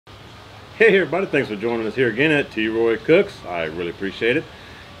Hey everybody, thanks for joining us here again at T. Roy Cooks. I really appreciate it.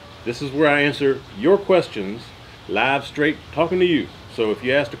 This is where I answer your questions live, straight, talking to you. So if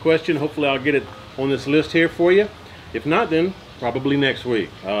you asked a question, hopefully I'll get it on this list here for you. If not, then probably next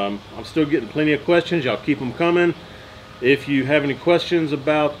week. I'm still getting plenty of questions. Y'all keep them coming. If you have any questions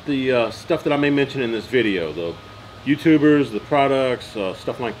about the stuff that I may mention in this video, the YouTubers, the products,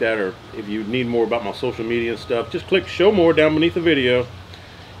 stuff like that, or if you need more about my social media and stuff, just click show more down beneath the video.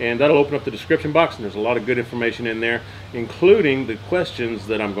 And that'll open up the description box, and there's a lot of good information in there, including the questions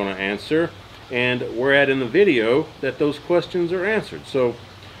that I'm going to answer and where at in the video that those questions are answered. So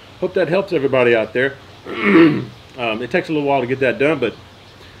hope that helps everybody out there. It takes a little while to get that done, but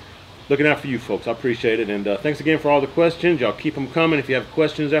looking out for you folks. I appreciate it. And thanks again for all the questions. Y'all keep them coming. If you have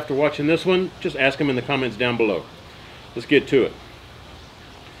questions after watching this one, just ask them in the comments down below. Let's get to it.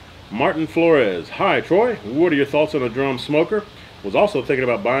 Martin Flores. Hi Troy, what are your thoughts on a drum smoker? Was also thinking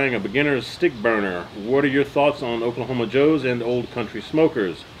about buying a beginner's stick burner. What are your thoughts on Oklahoma Joes and Old Country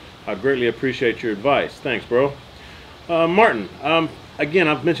smokers? I'd greatly appreciate your advice. Thanks, bro. Martin, again,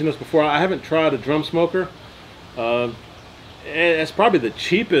 I've mentioned this before. I haven't tried a drum smoker. It's probably the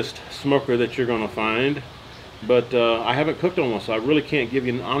cheapest smoker that you're going to find, but I haven't cooked on one, so I really can't give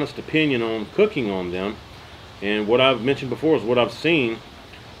you an honest opinion on cooking on them. And what I've mentioned before is what I've seen.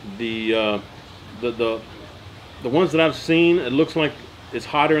 The ones that I've seen, it looks like it's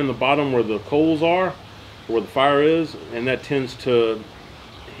hotter in the bottom where the coals are, where the fire is, and that tends to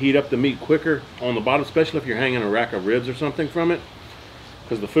heat up the meat quicker on the bottom, especially if you're hanging a rack of ribs or something from it,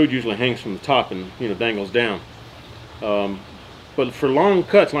 because the food usually hangs from the top and, you know, dangles down. But for long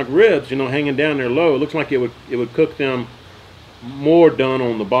cuts like ribs, you know, hanging down there low, it looks like it would cook them more done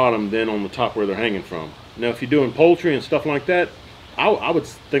on the bottom than on the top where they're hanging from. Now, if you're doing poultry and stuff like that, I would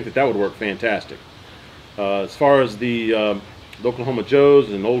think that would work fantastic. As far as the Oklahoma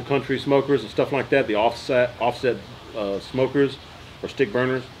Joes and Old Country smokers and stuff like that, the offset smokers or stick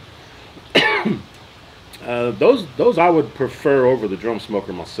burners, those I would prefer over the drum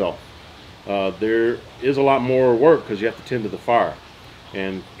smoker myself. There is a lot more work because you have to tend to the fire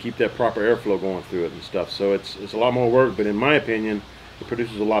and keep that proper airflow going through it and stuff. So it's a lot more work, but in my opinion, it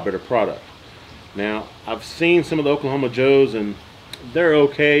produces a lot better product. Now, I've seen some of the Oklahoma Joes and they're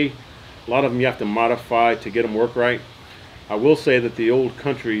okay. A lot of them you have to modify to get them work right. I will say that the Old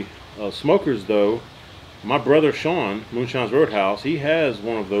Country smokers, though, my brother Sean, Moonshine's Roadhouse, he has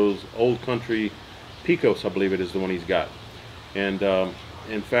one of those Old Country Picos, I believe it is the one he's got. And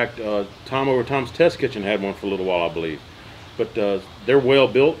in fact, Tom over Tom's Test Kitchen had one for a little while, I believe. But they're well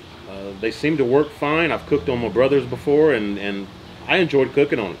built. They seem to work fine. I've cooked on my brother's before, and I enjoyed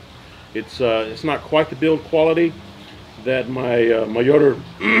cooking on it. It's not quite the build quality that my Yoder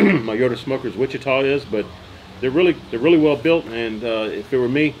Smokers Wichita is, but they're really well built. And if it were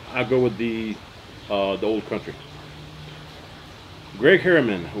me, I'd go with the Old Country. Greg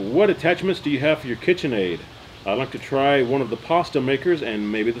Harriman, what attachments do you have for your KitchenAid? I'd like to try one of the pasta makers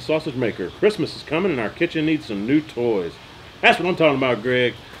and maybe the sausage maker. Christmas is coming and our kitchen needs some new toys. That's what I'm talking about,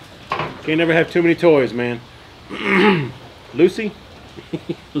 Greg. Can't never have too many toys, man. Lucy?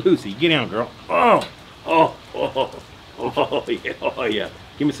 Lucy, get down, girl. Oh, yeah, oh yeah.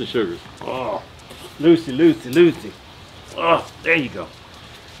 Give me some sugars. Oh, Lucy. Oh, there you go.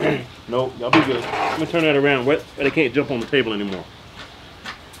 No, y'all be good. I'm gonna turn that around. But they can't jump on the table anymore.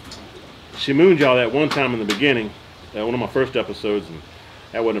 She mooned y'all that one time in the beginning, one of my first episodes, and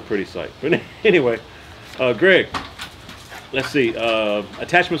that wasn't a pretty sight. But anyway, Greg, let's see.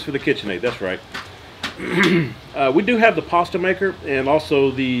 Attachments for the KitchenAid. That's right. We do have the pasta maker and also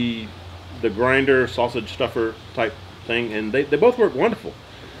the grinder, sausage stuffer type thing, and they both work wonderful.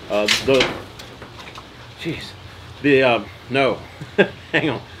 No, hang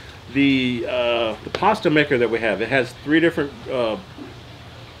on. The pasta maker that we have, it has three different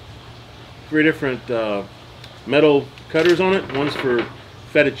metal cutters on it. One's for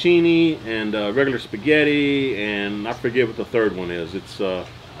fettuccine and regular spaghetti, and I forget what the third one is. It's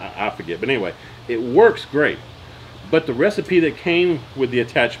I forget, but anyway, it works great. But the recipe that came with the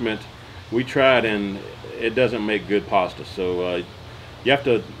attachment, we tried, and it doesn't make good pasta. So you have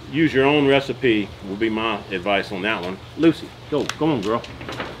to use your own recipe, will be my advice on that one. Lucy, go on, girl.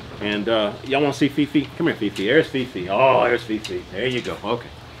 And y'all want to see Fifi? Come here, Fifi. There's Fifi. Oh, there's Fifi. There you go. Okay.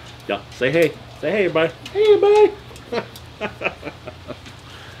 Y'all say hey. Say hey, everybody. Hey, everybody.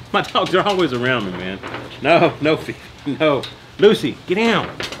 My dogs are always around me, man. No, Fifi. No. Lucy, get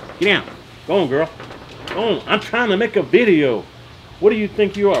down. Get down. Go on, girl. Go on. I'm trying to make a video. What do you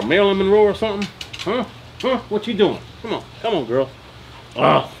think you are, Marilyn Monroe or something? Huh? What you doing? Come on, girl.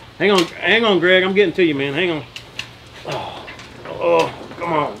 Oh, hang on, Greg. I'm getting to you, man. Hang on. Oh,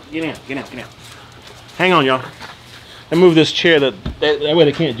 Come on, get in, get in, get in. Hang on, y'all. I move this chair that way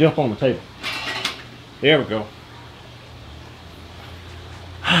they can't jump on the table. There we go.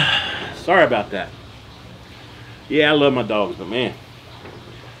 Sorry about that. Yeah, I love my dogs, but man,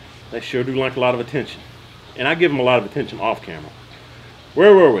 they sure do like a lot of attention. And I give them a lot of attention off camera.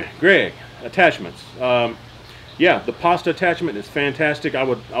 Where were we? Greg, attachments. Yeah, the pasta attachment is fantastic. I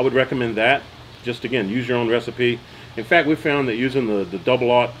would recommend that. Just again, use your own recipe. In fact, we found that using the double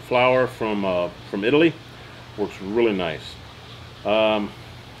aught flour from Italy works really nice.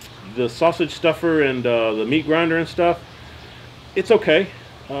 The sausage stuffer and the meat grinder and stuff, it's okay.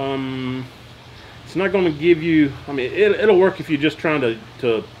 It's not going to give you, I mean, it'll work if you're just trying to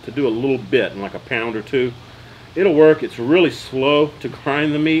do a little bit, like a pound or two. It'll work. It's really slow to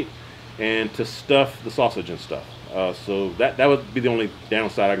grind the meat and to stuff the sausage and stuff. So that would be the only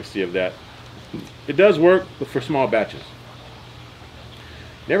downside I can see of that. It does work, but for small batches.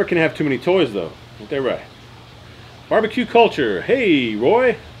 Never can have too many toys though. Ain't that right? Barbecue culture. Hey,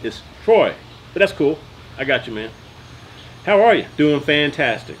 Roy. It's Troy. But that's cool. I got you, man. How are you? Doing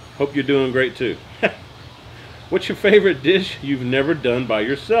fantastic. Hope you're doing great too. What's your favorite dish you've never done by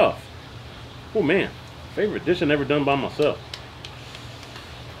yourself? Oh man, favorite dish I've never done by myself.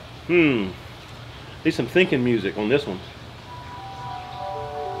 Need some thinking music on this one.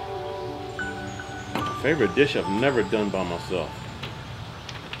 Favorite dish I've never done by myself.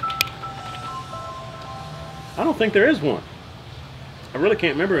 I don't think there is one. I really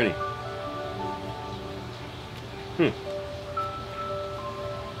can't remember any.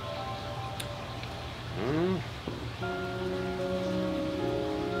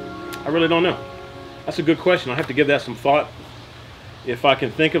 I really don't know. That's a good question. I'll have to give that some thought. If I can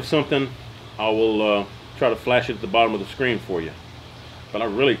think of something, I will try to flash it at the bottom of the screen for you. But I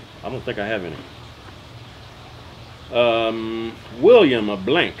don't think I have any. William, a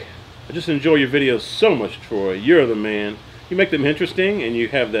blank. I just enjoy your videos so much, Troy. You're the man. You make them interesting, and you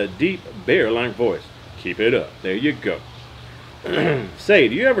have that deep, bear-like voice. Keep it up. There you go. Say,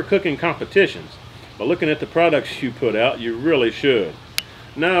 do you ever cook in competitions? By looking at the products you put out, you really should.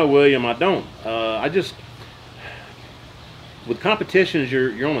 No, William, I don't. With competitions,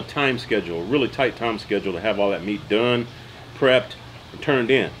 you're on a time schedule, a really tight time schedule to have all that meat done, prepped, and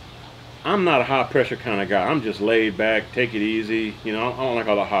turned in. I'm not a high pressure kind of guy. I'm just laid back, take it easy. You know, I don't like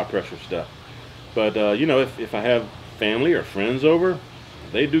all the high pressure stuff. But you know, if I have family or friends over,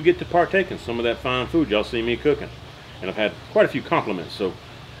 they do get to partake in some of that fine food y'all see me cooking. And I've had quite a few compliments, so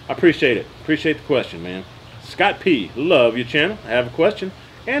I appreciate it. Appreciate the question, man. Scott P, love your channel. I have a question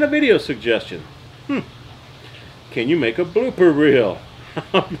and a video suggestion. Can you make a blooper reel?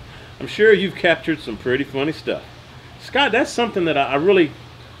 I'm sure you've captured some pretty funny stuff. Scott, that's something that I really,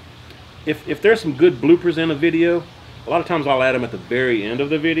 if there's some good bloopers in a video, a lot of times I'll add them at the very end of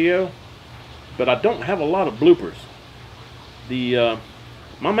the video, but I don't have a lot of bloopers.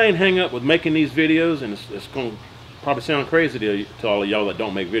 My main hang up with making these videos, and it's going to probably sound crazy to all of y'all that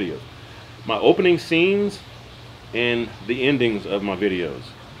don't make videos, my opening scenes and the endings of my videos.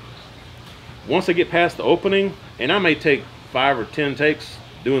 Once I get past the opening, and I may take 5 or 10 takes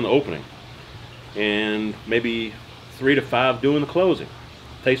doing the opening, and maybe 3 to 5 doing the closing,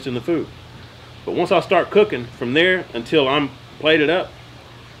 tasting the food. But once I start cooking, from there until I'm plated up,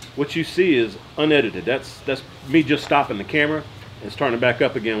 what you see is unedited. That's me just stopping the camera and starting it back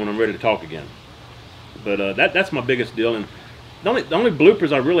up again when I'm ready to talk again. But that's my biggest deal. And the only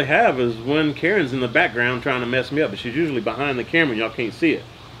bloopers I really have is when Karen's in the background trying to mess me up, but she's usually behind the camera and y'all can't see it.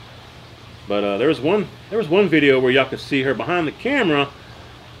 But there was one video where y'all could see her behind the camera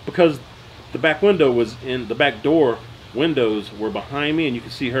because the back window was in the back door windows were behind me, and you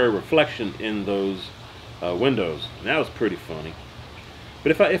could see her reflection in those windows. And that was pretty funny.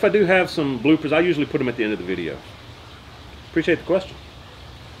 But if I do have some bloopers, I usually put them at the end of the video. Appreciate the question.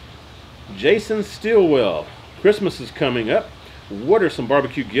 Jason Stilwell, Christmas is coming up. What are some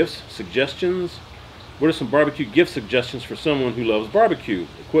barbecue gifts suggestions? What are some barbecue gift suggestions for someone who loves barbecue,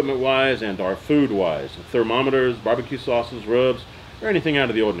 equipment-wise and or food-wise? Thermometers, barbecue sauces, rubs, or anything out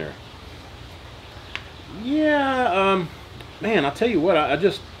of the ordinary? Yeah, man, I'll tell you what,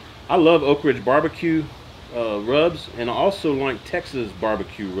 I love Oak Ridge barbecue rubs, and I also like Texas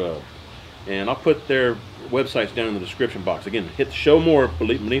barbecue rub. And I'll put their websites down in the description box. Again, hit the show more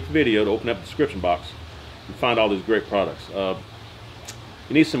beneath the video to open up the description box and find all these great products.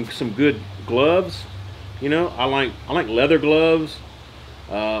 You need some good gloves. You know, I like leather gloves,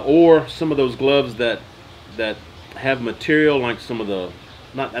 or some of those gloves that have material like some of the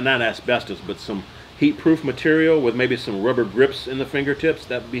not asbestos, but some heat-proof material with maybe some rubber grips in the fingertips.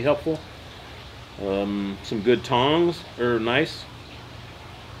 That would be helpful. Some good tongs are nice.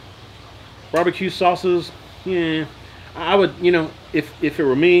 Barbecue sauces, yeah, I would, you know, if it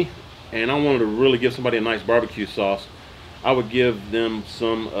were me and I wanted to really give somebody a nice barbecue sauce, I would give them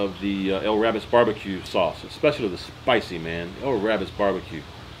some of the El Rabbit's barbecue sauce, especially the spicy, man. El Rabbit's barbecue.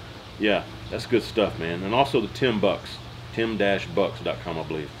 Yeah, that's good stuff, man. And also the Tim Bucks, tim-bucks.com, I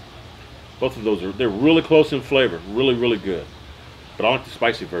believe. Both of those they're really close in flavor, really, really good. But I like the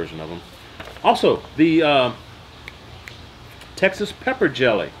spicy version of them. Also, the Texas pepper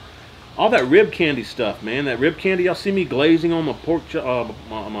jelly. All that rib candy stuff, man. That rib candy, y'all see me glazing on my pork,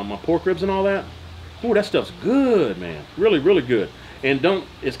 my pork ribs and all that? Ooh, that stuff's good, man. Really, really good. And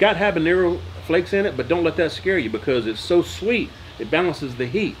it's got habanero flakes in it, but don't let that scare you because it's so sweet. It balances the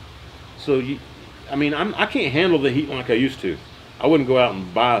heat. So, I mean, I can't handle the heat like I used to. I wouldn't go out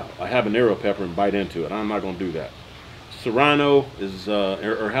and buy a habanero pepper and bite into it. I'm not going to do that. Serrano is,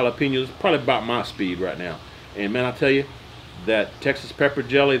 or jalapeno is probably about my speed right now. And man, I tell you, that Texas pepper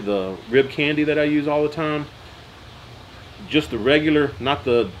jelly, the rib candy that I use all the time, just the regular, not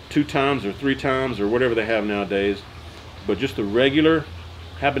the 2 times or 3 times or whatever they have nowadays, but just the regular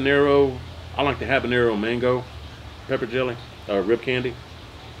habanero. I like the habanero mango pepper jelly, rib candy.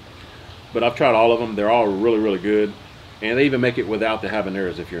 But I've tried all of them. They're all really, really good. And they even make it without the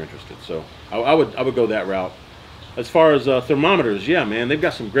habaneros if you're interested. So I would go that route. As far as thermometers, yeah, man, they've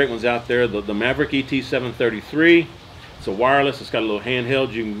got some great ones out there. The Maverick ET733. It's a wireless. It's got a little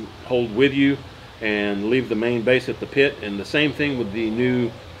handheld you can hold with you and leave the main base at the pit. And the same thing with the new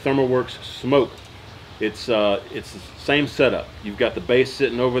ThermoWorks Smoke. It's the same setup. You've got the base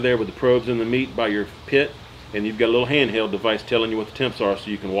sitting over there with the probes in the meat by your pit, and you've got a little handheld device telling you what the temps are so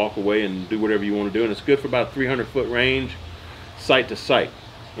you can walk away and do whatever you want to do. And it's good for about 300-foot range, site to site.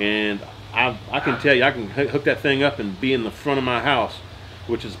 And I can tell you, I can hook that thing up and be in the front of my house,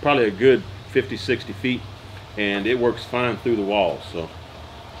 which is probably a good 50-60 feet. And it works fine through the walls. So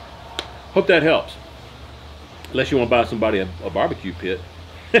hope that helps, unless you want to buy somebody a barbecue pit.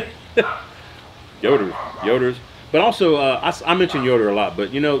 Yoder's, but also I mention Yoder a lot,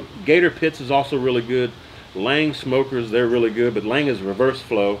 but you know, Gator Pits is also really good. Lang smokers, they're really good, but Lang is reverse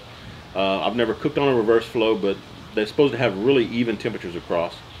flow. I've never cooked on a reverse flow, but they're supposed to have really even temperatures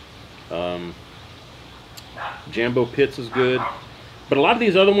across. Jambo Pits is good. But a lot of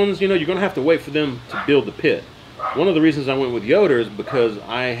these other ones, you know, you're going to have to wait for them to build the pit. One of the reasons I went with Yoder is because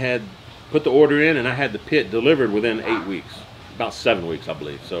I had put the order in and I had the pit delivered within 8 weeks. About 7 weeks, I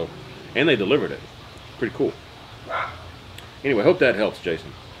believe. So, and they delivered it. Pretty cool. Anyway, hope that helps,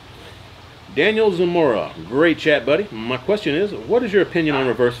 Jason. Daniel Zamora, great chat, buddy. My question is, what is your opinion on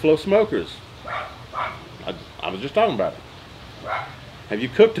reverse flow smokers? I was just talking about it. Have you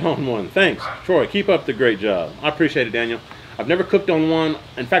cooked on one? Thanks. Troy, keep up the great job. I appreciate it, Daniel. I've never cooked on one.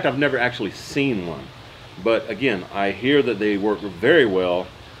 In fact, I've never actually seen one. But again, I hear that they work very well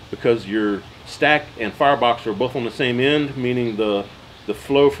because your stack and firebox are both on the same end, meaning the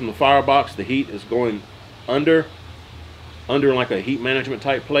flow from the firebox, the heat is going under like a heat management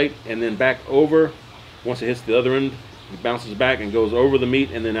type plate, and then back over. Once it hits the other end, it bounces back and goes over the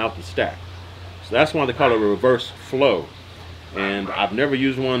meat and then out the stack. So that's why they call it a reverse flow. And I've never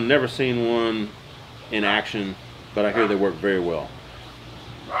used one, never seen one in action, but I hear they work very well.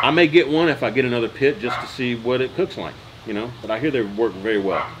 I may get one if I get another pit just to see what it cooks like, you know, but I hear they work very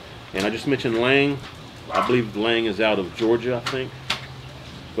well. And I just mentioned Lang. I believe Lang is out of Georgia, I think.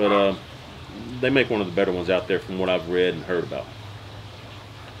 But they make one of the better ones out there from what I've read and heard about.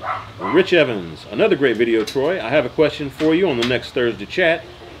 Rich Evans, another great video, Troy. I have a question for you on the next Thursday chat.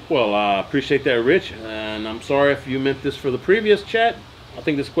 Well, I appreciate that, Rich, and I'm sorry if you meant this for the previous chat. I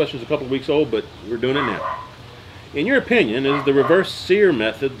think this question is a couple of weeks old, but we're doing it now. In your opinion, is the reverse sear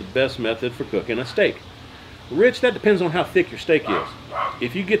method the best method for cooking a steak? Rich, that depends on how thick your steak is.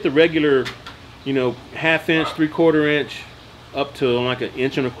 If you get the regular, you know, 1/2 inch, 3/4 inch, up to like 1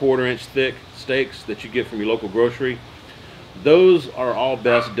 1/4 inch thick steaks that you get from your local grocery, those are all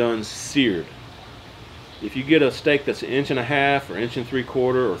best done seared. If you get a steak that's 1.5 inches or 1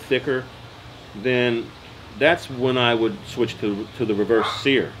 3/4 or thicker, then that's when I would switch to the reverse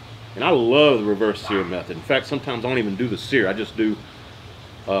sear. And I love the reverse sear method. In fact, sometimes I don't even do the sear. I just do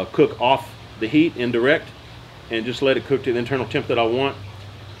cook off the heat indirect and just let it cook to the internal temp that I want,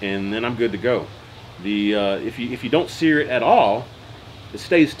 and then I'm good to go. If you don't sear it at all, it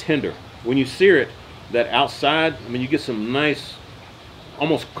stays tender. When you sear it, that outside, I mean, you get some nice,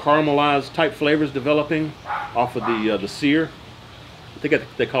 almost caramelized type flavors developing off of the sear. I think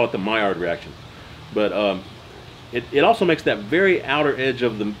they call it the Maillard reaction. But it also makes that very outer edge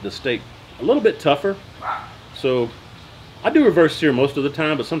of the steak a little bit tougher. So I do reverse sear most of the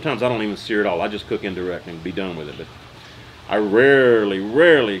time, but sometimes I don't even sear at all. I just cook indirect and be done with it. But I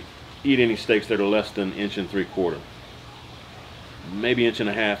rarely eat any steaks that are less than 1 3/4 inches. Maybe 1.5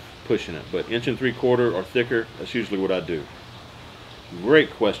 inches pushing it, but 1 3/4 inches or thicker, that's usually what I do. Great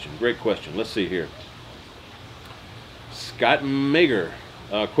question, great question. Let's see here. Scott Mager,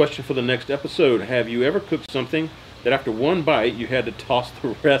 question for the next episode. Have you ever cooked something that after one bite you had to toss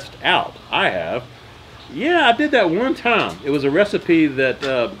the rest out? I have. Yeah, I did that one time. It was a recipe that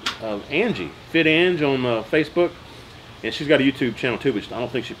Angie, Fit Ange on Facebook, and she's got a YouTube channel too, but I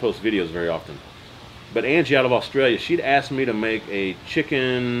don't think she posts videos very often. But Angie out of Australia, she'd asked me to make a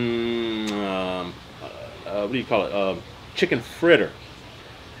chicken, what do you call it, chicken fritter.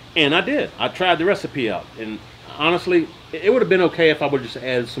 And I did. I tried the recipe out, and honestly, it would have been okay if I would just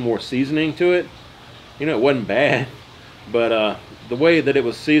add some more seasoning to it. You know, it wasn't bad, but the way that it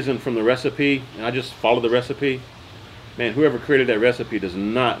was seasoned from the recipe, and I just followed the recipe, man, whoever created that recipe does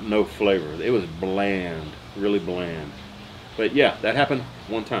not know flavor. It was bland, really bland. But yeah, that happened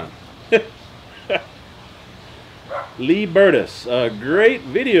one time. Lee Burtis, great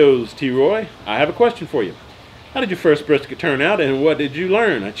videos, T-Roy. I have a question for you. How did your first brisket turn out, and what did you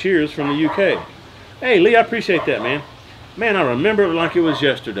learn? Cheers from the UK. Hey, Lee, I appreciate that, man. Man, I remember it like it was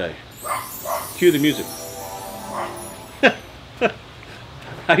yesterday. Cue the music.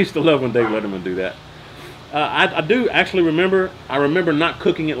 I used to love when Dave Letterman do that. I do actually remember. I remember not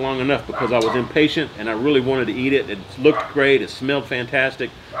cooking it long enough because I was impatient and I really wanted to eat it. It looked great. It smelled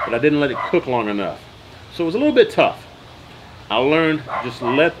fantastic, but I didn't let it cook long enough. So it was a little bit tough. I learned just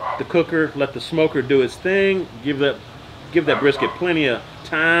let the cooker, let the smoker do its thing. Give that brisket plenty of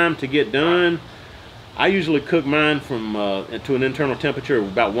time to get done. I usually cook mine from to an internal temperature of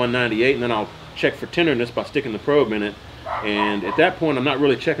about 198, and then I'll check for tenderness by sticking the probe in it. And at that point, I'm not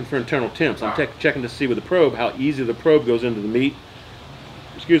really checking for internal temps. I'm checking to see with the probe how easy the probe goes into the meat.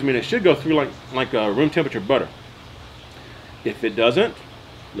 Excuse me, and it should go through like room temperature butter. If it doesn't,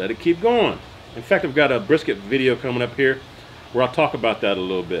 let it keep going. In fact, I've got a brisket video coming up here where I'll talk about that a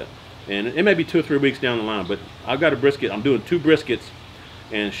little bit. And it may be 2 or 3 weeks down the line, but I've got a brisket. I'm doing 2 briskets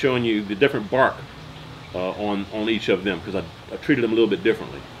and showing you the different bark on each of them because I treated them a little bit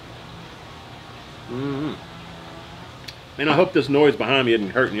differently. And I hope this noise behind me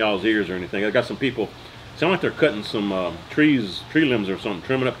isn't hurting y'all's ears or anything. I got some people sound like they're cutting some tree limbs or something,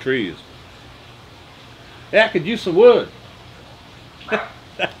 trimming up trees. Yeah, I could use some wood.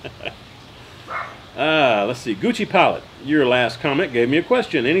 Let's see. Gucci Pilot, your last comment gave me a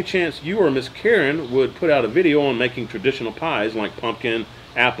question. Any chance you or Miss Karen would put out a video on making traditional pies like pumpkin,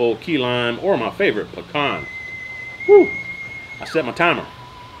 apple, key lime, or my favorite, pecan? Whew. I set my timer.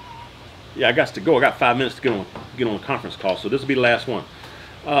 Yeah, I got to go. I got 5 minutes to get on a conference call, so this will be the last one.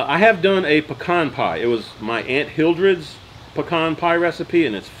 I have done a pecan pie. It was my Aunt Hildred's pecan pie recipe,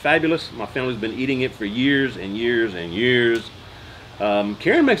 and it's fabulous. My family's been eating it for years and years and years.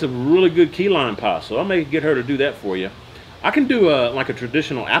 Karen makes a really good key lime pie, so I may get her to do that for you. I can do like a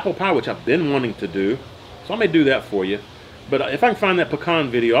traditional apple pie, which I've been wanting to do, so I may do that for you. But if I can find that pecan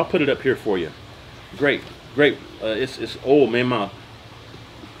video, I'll put it up here for you. Great, great. It's old, man. My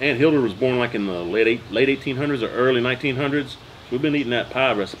Aunt Hildred was born like in the late 1800s or early 1900s. So we've been eating that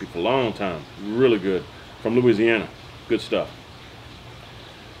pie recipe for a long time. Really good. From Louisiana. Good stuff.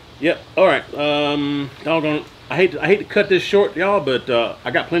 Yep. All right. Doggone. I hate to cut this short, y'all, but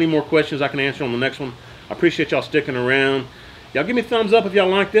I got plenty more questions I can answer on the next one. I appreciate y'all sticking around. Y'all give me a thumbs up if y'all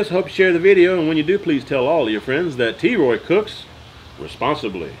like this. I hope you share the video, and when you do, please tell all of your friends that T-Roy cooks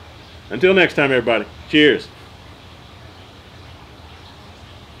responsibly. Until next time, everybody. Cheers.